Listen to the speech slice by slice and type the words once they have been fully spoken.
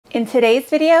In today's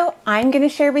video, I'm going to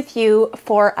share with you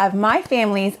 4 of my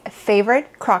family's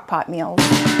favorite crock-pot meals.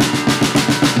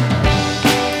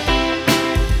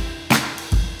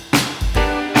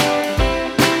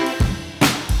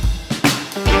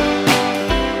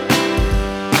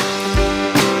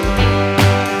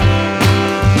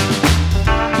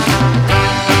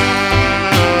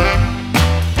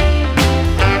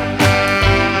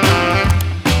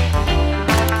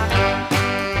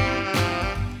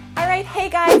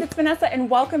 It's Vanessa and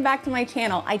welcome back to my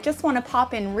channel. I just want to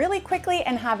pop in really quickly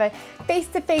and have a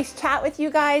face-to-face chat with you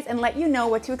guys and let you know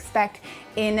what to expect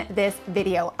in this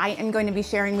video. I am going to be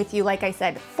sharing with you, like I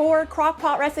said, 4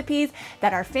 crock-pot recipes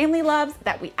that our family loves,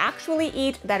 that we actually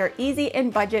eat, that are easy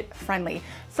and budget friendly.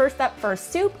 First up, for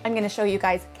soup, I'm going to show you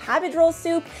guys cabbage roll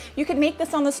soup. You can make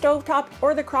this on the stovetop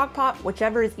or the crock pot,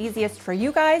 whichever is easiest for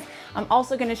you guys. I'm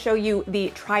also going to show you the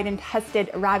tried and tested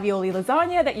ravioli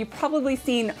lasagna that you've probably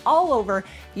seen all over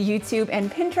YouTube and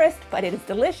Pinterest, but it is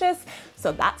delicious.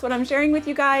 So that's what I'm sharing with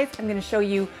you guys. I'm going to show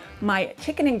you my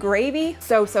chicken and gravy.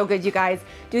 So good, you guys.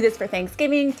 Do this for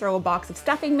Thanksgiving, throw a box of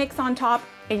stuffing mix on top,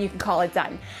 and you can call it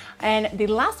done. And the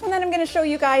last one that I'm going to show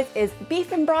you guys is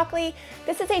beef and broccoli.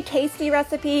 This is a tasty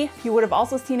recipe. You would have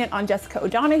also seen it on Jessica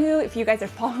O'Donoghue if you guys are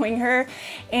following her.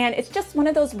 And it's just one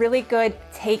of those really good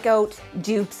takeout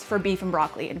dupes for beef and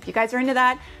broccoli. And if you guys are into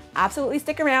that, absolutely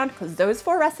stick around because those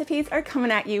 4 recipes are coming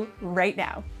at you right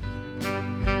now.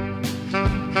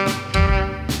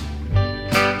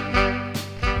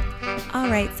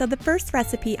 Alright, so the first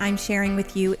recipe I'm sharing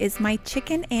with you is my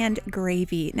chicken and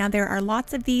gravy. Now there are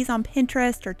lots of these on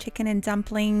Pinterest or chicken and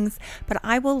dumplings, but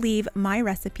I will leave my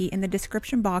recipe in the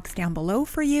description box down below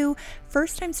for you.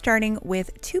 First, I'm starting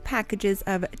with 2 packages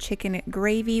of chicken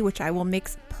gravy, which I will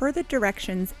mix per the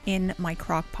directions in my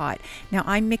crock pot. Now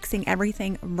I'm mixing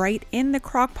everything right in the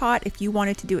crock pot. If you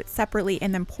wanted to do it separately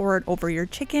and then pour it over your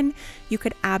chicken, you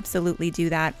could absolutely do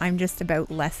that. I'm just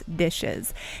about less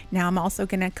dishes. Now I'm also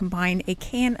going to combine a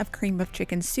can of cream of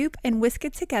chicken soup and whisk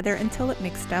it together until it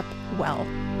mixed up well.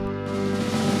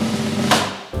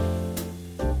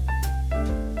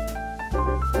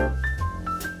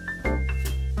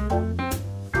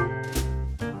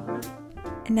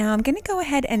 Now I'm going to go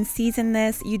ahead and season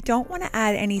this. You don't want to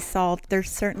add any salt. There's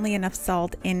certainly enough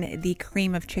salt in the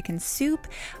cream of chicken soup.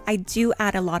 I do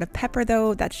add a lot of pepper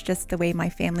though. That's just the way my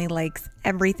family likes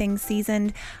everything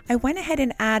seasoned. I went ahead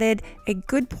and added a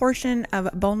good portion of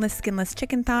boneless, skinless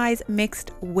chicken thighs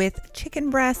mixed with chicken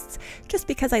breasts, just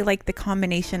because I like the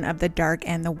combination of the dark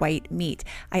and the white meat.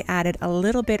 I added a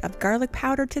little bit of garlic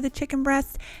powder to the chicken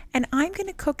breast, and I'm going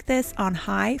to cook this on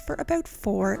high for about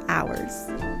 4 hours.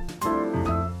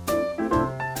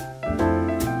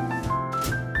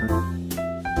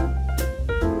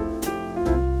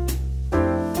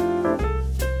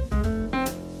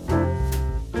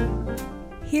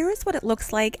 Here is what it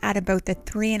looks like at about the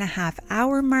 3.5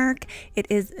 hour mark. It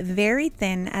is very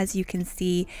thin, as you can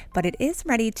see, but it is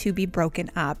ready to be broken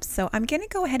up. So I'm going to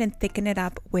go ahead and thicken it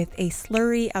up with a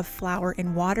slurry of flour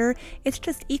and water. It's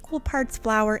just equal parts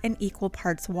flour and equal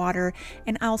parts water,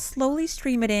 and I'll slowly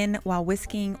stream it in while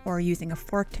whisking or using a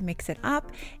fork to mix it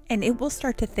up, and it will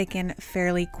start to thicken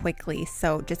fairly quickly.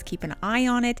 So just keep an eye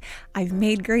on it. I've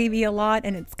made gravy a lot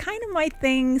and it's kind of my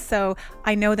thing, so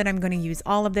I know that I'm going to use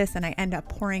all of this, and I end up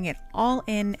pouring it all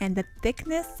in, and the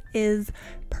thickness is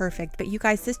perfect. But you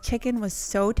guys, this chicken was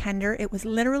so tender, it was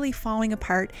literally falling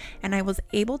apart, and I was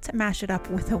able to mash it up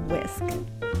with a whisk.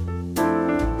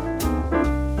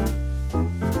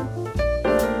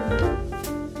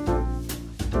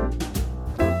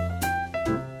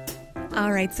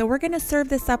 Alright, so we're going to serve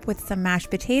this up with some mashed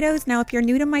potatoes. Now, if you're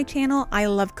new to my channel, I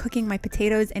love cooking my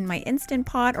potatoes in my Instant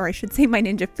Pot, or I should say my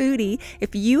Ninja Foodie.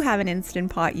 If you have an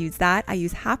Instant Pot, use that. I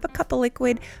use half a cup of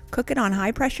liquid, cook it on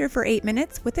high pressure for 8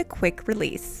 minutes with a quick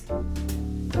release.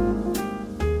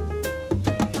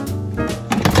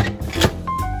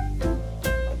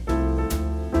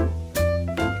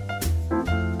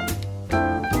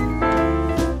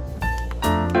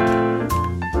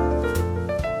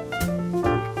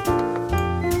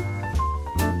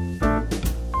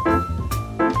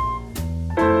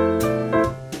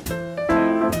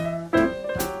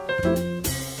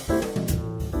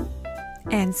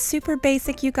 And super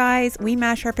basic, you guys, we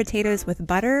mash our potatoes with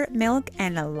butter, milk,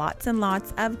 and lots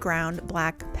of ground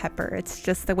black pepper. It's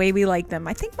just the way we like them.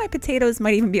 I think my potatoes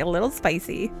might even be a little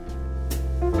spicy.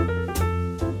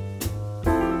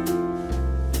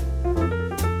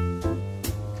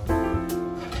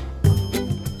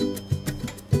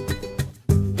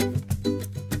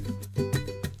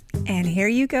 here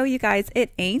you go, you guys.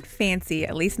 It ain't fancy,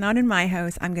 at least not in my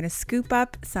house. I'm gonna scoop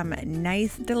up some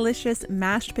nice, delicious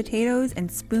mashed potatoes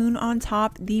and spoon on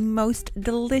top the most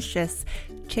delicious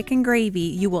chicken gravy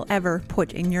you will ever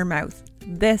put in your mouth.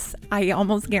 This I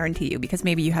almost guarantee you, because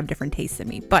maybe you have different tastes than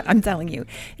me, but I'm telling you,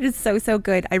 it is so, so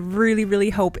good. I really, really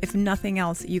hope, if nothing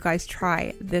else, you guys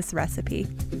try this recipe.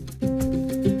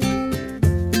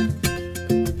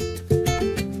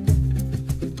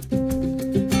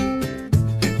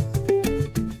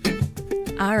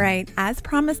 All right, as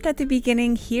promised at the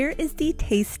beginning, here is the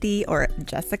tasty, or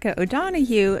Jessica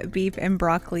O'Donoghue, beef and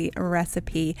broccoli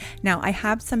recipe. Now, I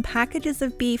have some packages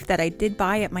of beef that I did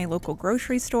buy at my local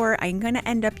grocery store. I'm going to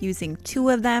end up using 2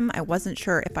 of them. I wasn't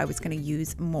sure if I was going to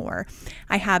use more.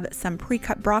 I have some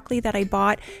pre-cut broccoli that I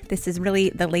bought. This is really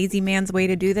the lazy man's way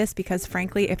to do this because,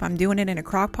 frankly, if I'm doing it in a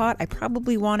crock pot, I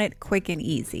probably want it quick and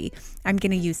easy. I'm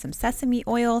going to use some sesame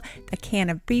oil, a can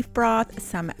of beef broth,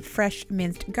 some fresh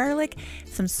minced garlic,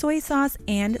 some soy sauce,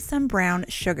 and some brown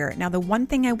sugar. Now, the one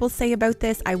thing I will say about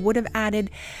this, I would have added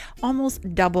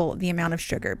almost double the amount of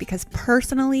sugar because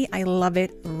personally, I love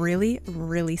it really,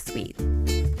 really sweet.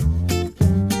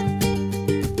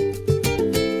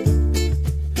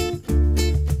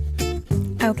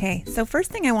 Okay, so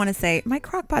first thing I want to say, my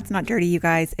crock pot's not dirty, you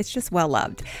guys. It's just well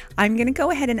loved. I'm going to go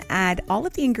ahead and add all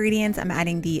of the ingredients. I'm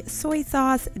adding the soy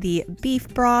sauce, the beef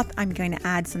broth. I'm going to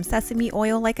add some sesame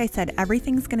oil. Like I said,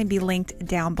 everything's going to be linked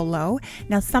down below.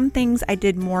 Now, some things I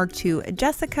did more to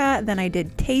Jessica than I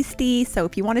did Tasty. So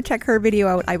if you want to check her video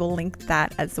out, I will link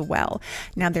that as well.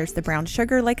 Now, there's the brown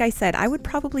sugar. Like I said, I would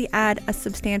probably add a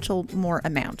substantial more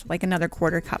amount, like another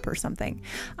 1/4 cup or something.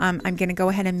 I'm going to go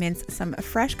ahead and mince some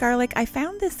fresh garlic. I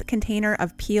found this container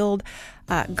of peeled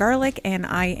garlic and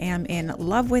I am in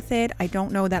love with it. I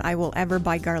don't know that I will ever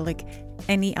buy garlic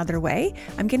any other way.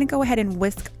 I'm going to go ahead and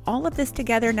whisk all of this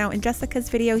together. Now, in Jessica's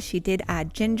video, she did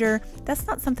add ginger. That's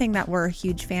not something that we're a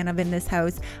huge fan of in this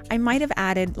house. I might have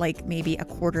added like maybe a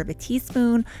 1/4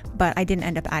 teaspoon, but I didn't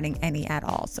end up adding any at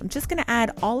all. So I'm just going to add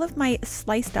all of my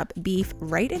sliced up beef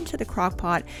right into the crock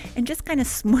pot and just kind of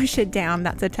smush it down.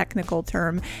 That's a technical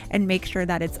term, and make sure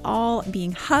that it's all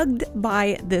being hugged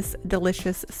by this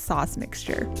delicious sauce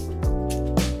mixture.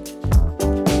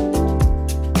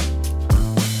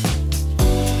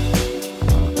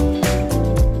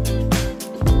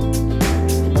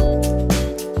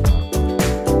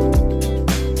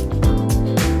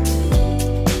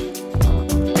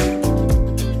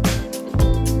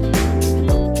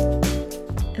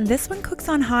 This one cooks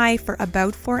on high for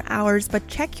about 4 hours, but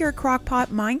check your crock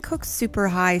pot. Mine cooks super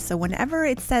high, so whenever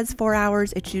it says 4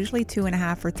 hours, it's usually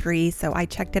 2.5 or 3. So I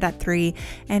checked it at 3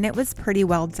 and it was pretty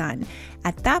well done.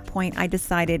 At that point, I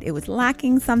decided it was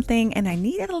lacking something and I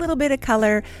needed a little bit of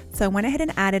color. So I went ahead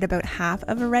and added about 1/2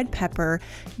 of a red pepper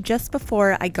just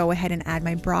before I go ahead and add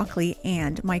my broccoli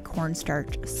and my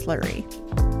cornstarch slurry.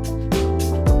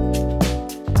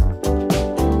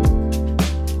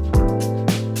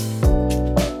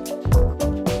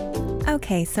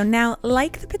 Okay, so now,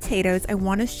 like the potatoes, I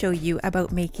want to show you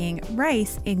about making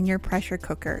rice in your pressure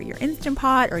cooker, your Instant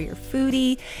Pot or your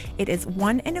Foodie. It is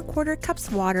 1 1/4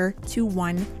 cups water to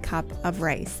 1 cup of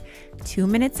rice. 2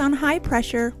 minutes on high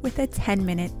pressure with a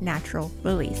 10-minute natural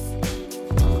release.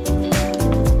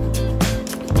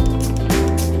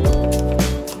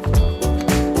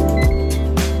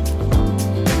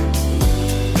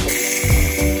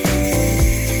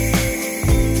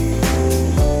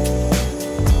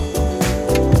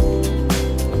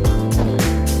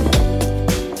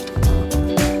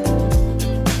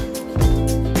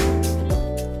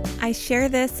 I share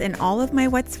this in all of my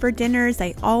What's for Dinners.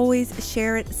 I always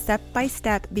share it step by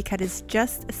step because it's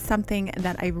just something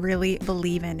that I really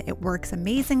believe in. It works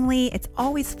amazingly. It's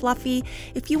always fluffy.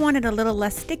 If you want it a little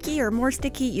less sticky or more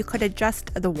sticky, you could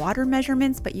adjust the water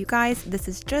measurements, but you guys, this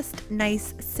is just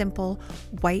nice, simple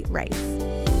white rice.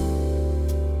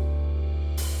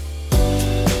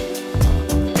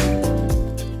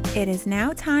 It is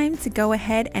now time to go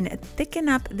ahead and thicken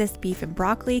up this beef and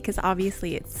broccoli because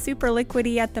obviously it's super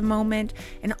liquidy at the moment.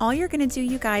 And all you're going to do,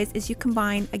 you guys, is you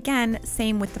combine, again,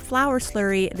 same with the flour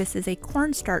slurry. This is a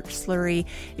cornstarch slurry.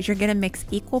 Is you're going to mix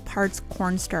equal parts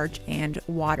cornstarch and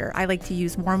water. I like to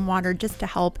use warm water just to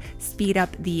help speed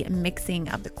up the mixing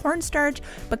of the cornstarch,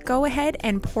 but go ahead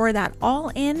and pour that all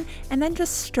in and then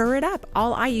just stir it up.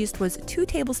 All I used was 2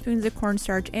 tablespoons of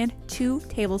cornstarch and 2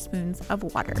 tablespoons of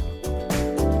water.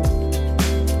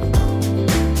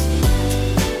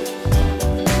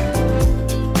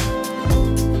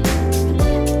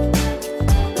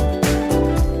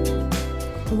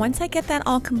 Once I get that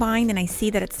all combined and I see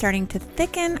that it's starting to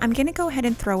thicken, I'm gonna go ahead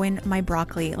and throw in my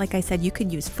broccoli. Like I said, you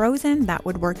could use frozen, that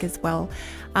would work as well.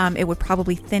 It would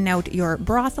probably thin out your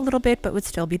broth a little bit, but would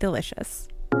still be delicious.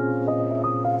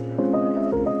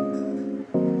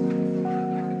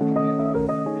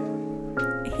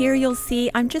 Here you'll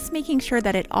see I'm just making sure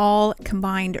that it all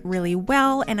combined really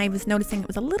well, and I was noticing it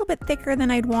was a little bit thicker than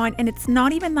I'd want, and it's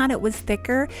not even that it was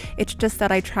thicker, it's just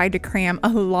that I tried to cram a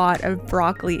lot of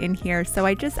broccoli in here. So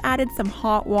I just added some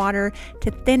hot water to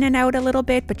thin it out a little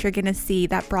bit, but you're gonna see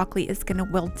that broccoli is gonna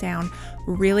wilt down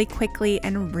really quickly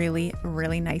and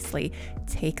really nicely.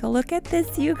 Take a look at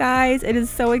this, you guys. It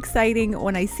is so exciting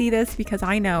when I see this because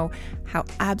I know how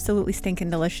absolutely stinking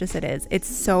delicious it is. It's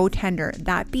so tender.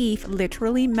 That beef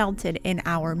literally melted in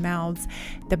our mouths.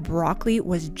 The broccoli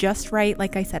was just right.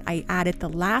 Like I said, I added the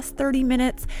last 30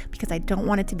 minutes because I don't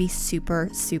want it to be super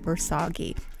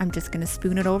soggy. I'm just gonna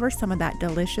spoon it over some of that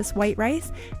delicious white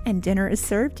rice and dinner is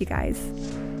served, you guys.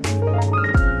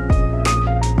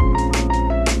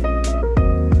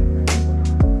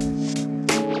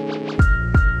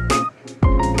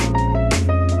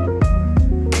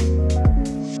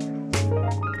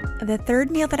 The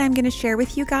third meal that I'm going to share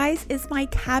with you guys is my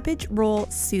cabbage roll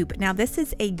soup. Now this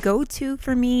is a go-to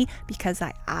for me because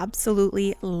I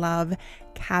absolutely love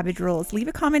cabbage rolls. Leave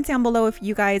a comment down below if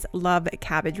you guys love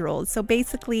cabbage rolls. So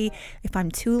basically, if I'm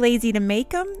too lazy to make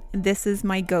them, this is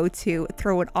my go-to.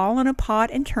 Throw it all in a pot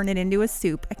and turn it into a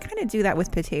soup. I kind of do that with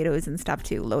potatoes and stuff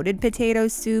too. Loaded potato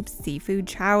soup, seafood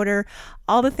chowder,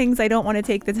 all the things I don't want to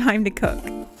take the time to cook.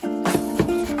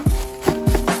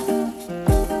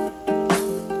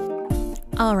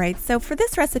 Alright, so for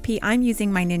this recipe, I'm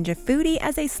using my Ninja Foodi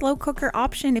as a slow cooker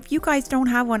option. If you guys don't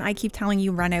have one, I keep telling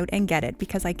you run out and get it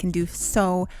because I can do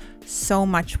so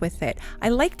much with it. I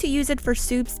like to use it for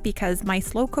soups because my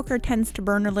slow cooker tends to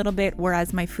burn a little bit,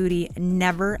 whereas my Foodi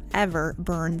never ever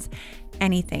burns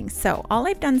anything. So all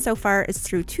I've done so far is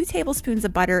threw 2 tablespoons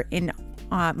of butter in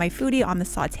my Foodi on the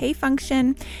saute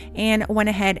function and went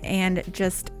ahead and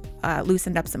just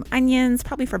loosened up some onions,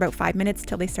 probably for about 5 minutes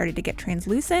till they started to get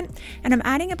translucent. And I'm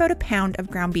adding about a pound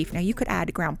of ground beef. Now you could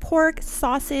add ground pork,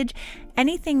 sausage,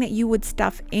 anything that you would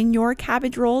stuff in your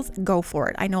cabbage rolls, go for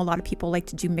it. I know a lot of people like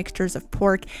to do mixtures of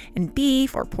pork and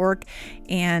beef or pork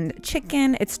and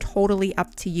chicken. It's totally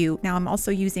up to you. Now I'm also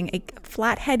using a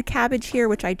flathead cabbage here,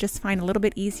 which I just find a little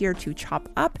bit easier to chop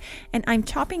up, and I'm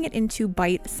chopping it into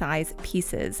bite-sized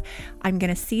pieces. I'm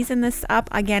gonna season this up.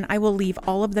 Again, I will leave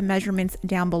all of the measurements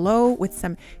down below with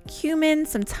some cumin,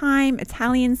 some thyme,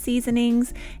 Italian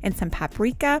seasonings, and some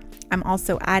paprika. I'm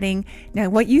also adding, now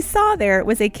what you saw there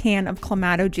was a can of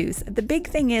clamato juice. The big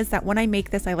thing is that when I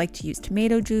make this, I like to use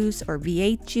tomato juice or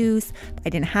V8 juice. I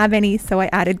didn't have any, so I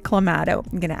added clamato.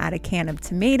 I'm gonna add a can of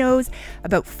tomatoes,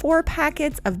 about 4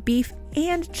 packets of beef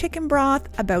and chicken broth,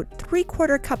 about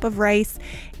 3/4 cup of rice,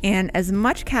 and as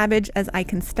much cabbage as I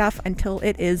can stuff until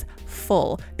it is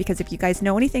full. Because if you guys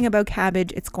know anything about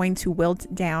cabbage, it's going to wilt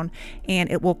down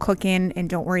and it will cook in, and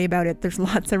don't worry about it, there's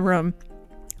lots of room.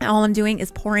 All I'm doing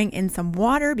is pouring in some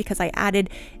water because I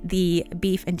added the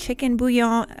beef and chicken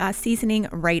bouillon seasoning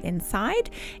right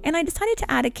inside. And I decided to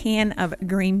add a can of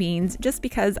green beans just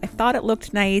because I thought it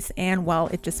looked nice and, well,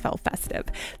 it just felt festive.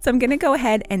 So I'm gonna go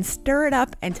ahead and stir it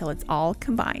up until it's all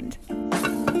combined.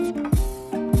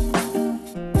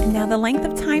 Now the length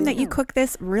of time that you cook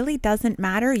this really doesn't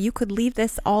matter. You could leave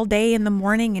this all day in the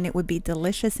morning and it would be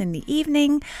delicious in the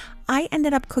evening. I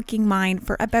ended up cooking mine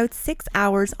for about 6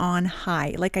 hours on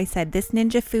high. Like I said, this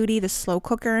Ninja Foodi, the slow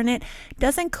cooker in it,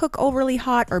 doesn't cook overly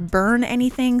hot or burn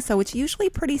anything, so it's usually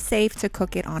pretty safe to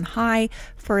cook it on high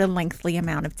for a lengthy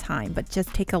amount of time. But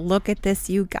just take a look at this,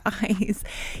 you guys.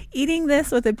 Eating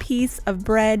this with a piece of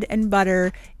bread and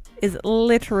butter is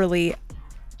literally,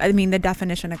 I mean, the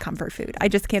definition of comfort food. I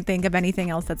just can't think of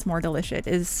anything else that's more delicious.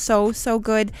 It is so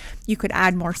good. You could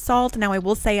add more salt. Now I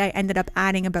will say I ended up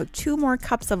adding about 2 more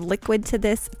cups of liquid to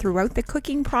this throughout the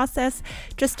cooking process,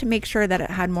 just to make sure that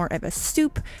it had more of a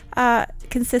soup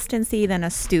consistency than a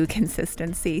stew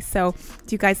consistency. So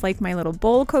do you guys like my little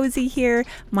bowl cozy here?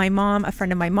 My mom, a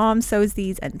friend of my mom, sews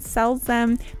these and sells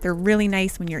them. They're really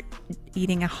nice when you're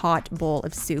eating a hot bowl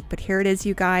of soup. But here it is,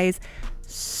 you guys.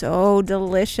 So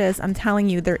delicious. I'm telling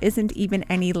you, there isn't even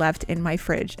any left in my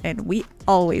fridge, and we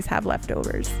always have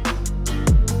leftovers.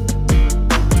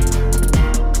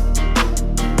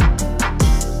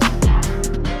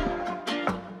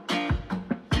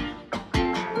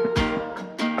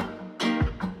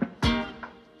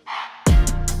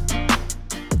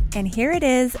 And here it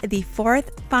is, the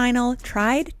fourth final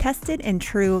tried, tested, and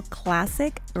true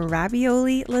classic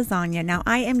ravioli lasagna. Now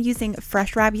I am using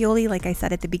fresh ravioli, like I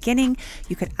said at the beginning.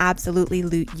 You could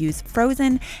absolutely use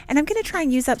frozen. And I'm gonna try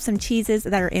and use up some cheeses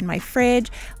that are in my fridge,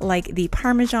 like the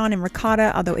Parmesan and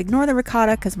ricotta, although ignore the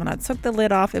ricotta because when I took the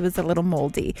lid off, it was a little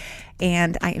moldy.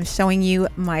 And I am showing you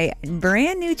my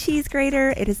brand new cheese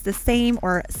grater. It is the same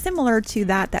or similar to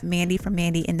that Mandy from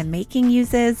Mandy in the Making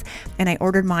uses. And I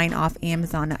ordered mine off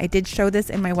Amazon. I did show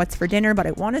this in my What's for Dinner, but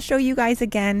I want to show you guys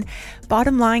again.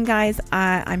 Bottom line, guys,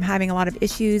 I'm having a lot of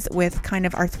issues with kind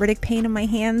of arthritic pain in my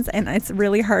hands, and it's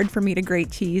really hard for me to grate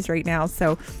cheese right now.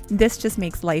 So this just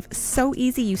makes life so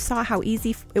easy. You saw how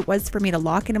easy it was for me to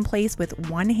lock it in place with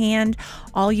one hand.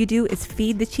 All you do is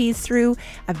feed the cheese through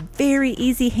a very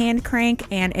easy hand crank,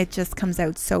 and it just comes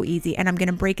out so easy. And I'm going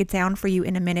to break it down for you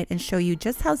in a minute and show you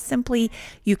just how simply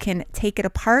you can take it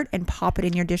apart and pop it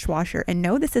in your dishwasher. And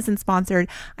no, this isn't sponsored.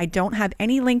 I don't have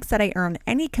any links that I earn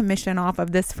any commission off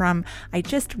of this from. I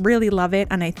just really love it,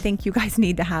 and I think you guys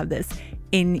need to have this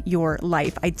in your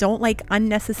life. I don't like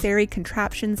unnecessary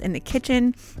contraptions in the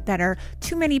kitchen that are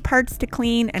too many parts to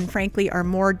clean and frankly are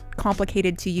more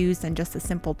complicated to use than just a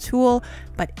simple tool.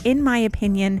 But in my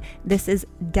opinion, this is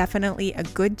definitely a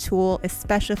good tool,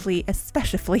 especially if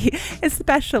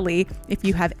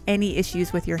you have any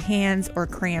issues with your hands or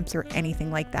cramps or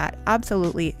anything like that.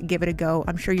 Absolutely give it a go.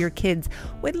 I'm sure your kids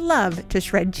would love to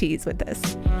shred cheese with this.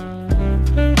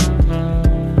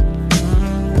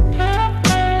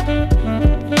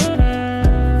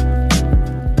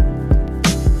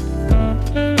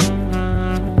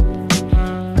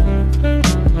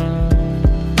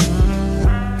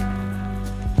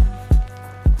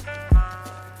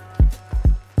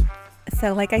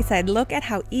 So like I said, look at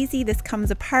how easy this comes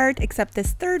apart, except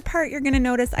this third part you're gonna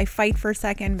notice I fight for a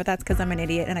second, but that's because I'm an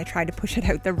idiot and I tried to push it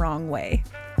out the wrong way.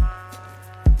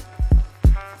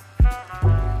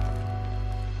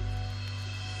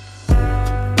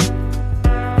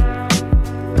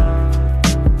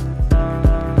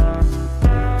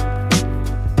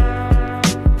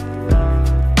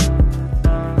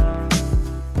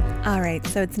 Alright,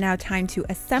 so it's now time to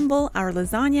assemble our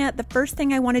lasagna. The first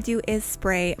thing I want to do is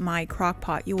spray my crock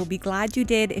pot. You will be glad you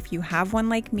did if you have one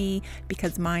like me,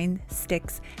 because mine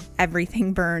sticks,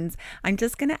 everything burns. I'm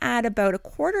just going to add about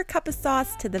 1/4 cup of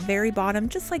sauce to the very bottom,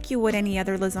 just like you would any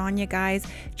other lasagna, guys,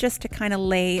 just to kind of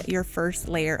lay your first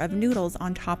layer of noodles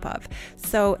on top of.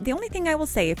 So the only thing I will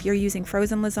say, if you're using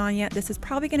frozen lasagna, this is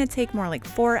probably going to take more like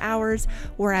 4 hours,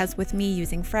 whereas with me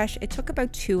using fresh, it took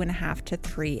about 2.5 to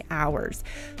 3 hours.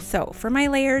 So for my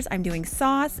layers, I'm doing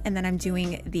sauce, and then I'm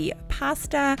doing the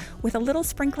pasta with a little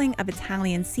sprinkling of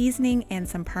Italian seasoning and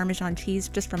some Parmesan cheese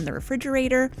just from the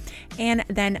refrigerator, and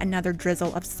then another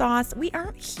drizzle of sauce. We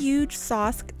aren't huge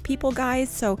sauce people, guys,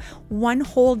 so 1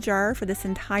 whole jar for this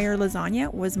entire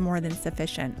lasagna was more than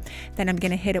sufficient. Then I'm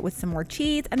going to hit it with some more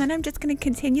cheese, and then I'm just going to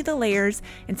continue the layers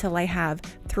until I have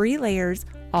 3 layers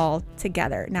all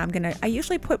together. Now I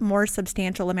usually put more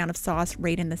substantial amount of sauce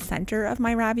right in the center of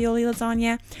my ravioli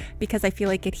lasagna because I feel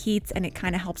like it heats and it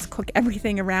kind of helps cook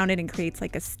everything around it and creates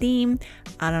like a steam.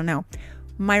 I don't know.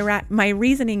 My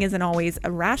reasoning isn't always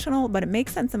rational, but it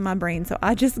makes sense in my brain, so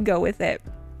I just go with it.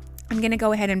 I'm going to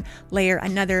go ahead and layer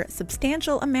another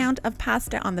substantial amount of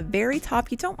pasta on the very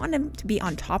top. You don't want them to be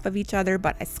on top of each other,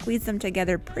 but I squeeze them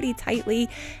together pretty tightly,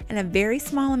 and a very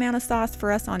small amount of sauce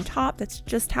for us on top. That's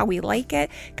just how we like it,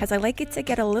 because I like it to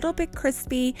get a little bit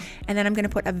crispy. And then I'm going to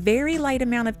put a very light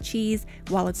amount of cheese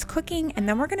while it's cooking, and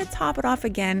then we're going to top it off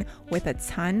again with a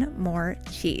ton more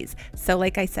cheese. So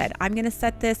like I said, I'm going to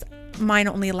set this, mine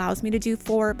only allows me to do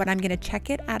 4, but I'm going to check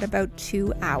it at about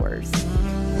 2 hours.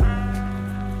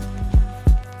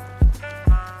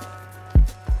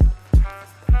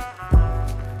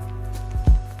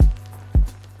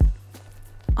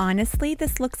 Honestly,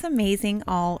 this looks amazing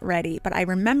already, but I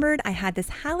remembered I had this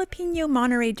jalapeno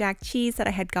Monterey Jack cheese that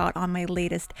I had got on my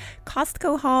latest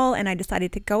Costco haul, and I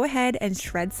decided to go ahead and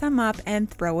shred some up and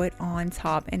throw it on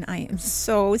top, and I am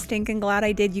so stinking glad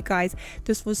I did, you guys.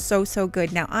 This was so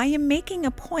good. Now I am making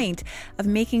a point of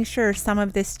making sure some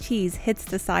of this cheese hits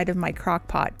the side of my crock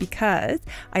pot, because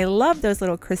I love those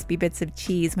little crispy bits of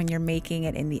cheese when you're making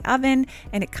it in the oven,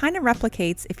 and it kind of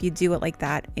replicates if you do it like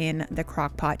that in the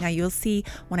crock pot. Now you'll see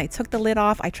when I took the lid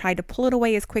off, I tried to pull it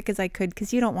away as quick as I could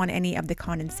because you don't want any of the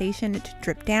condensation to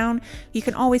drip down. You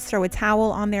can always throw a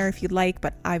towel on there if you'd like,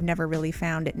 but I've never really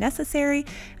found it necessary.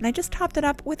 And I just topped it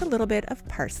up with a little bit of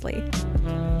parsley.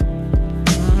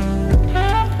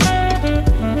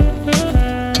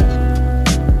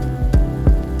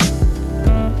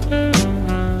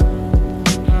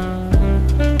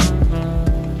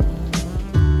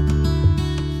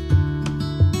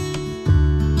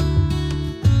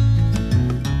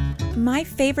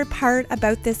 favorite part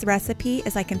about this recipe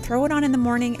is I can throw it on in the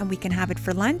morning and we can have it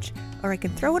for lunch, or I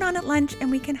can throw it on at lunch and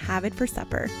we can have it for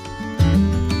supper.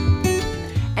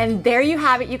 And there you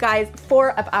have it, you guys,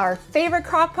 4 of our favorite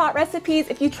crock-pot recipes.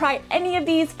 If you try any of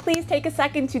these, please take a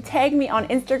second to tag me on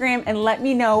Instagram and let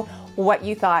me know what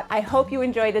you thought. I hope you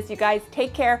enjoyed this, you guys.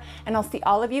 Take care, and I'll see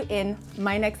all of you in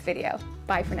my next video.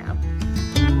 Bye for now.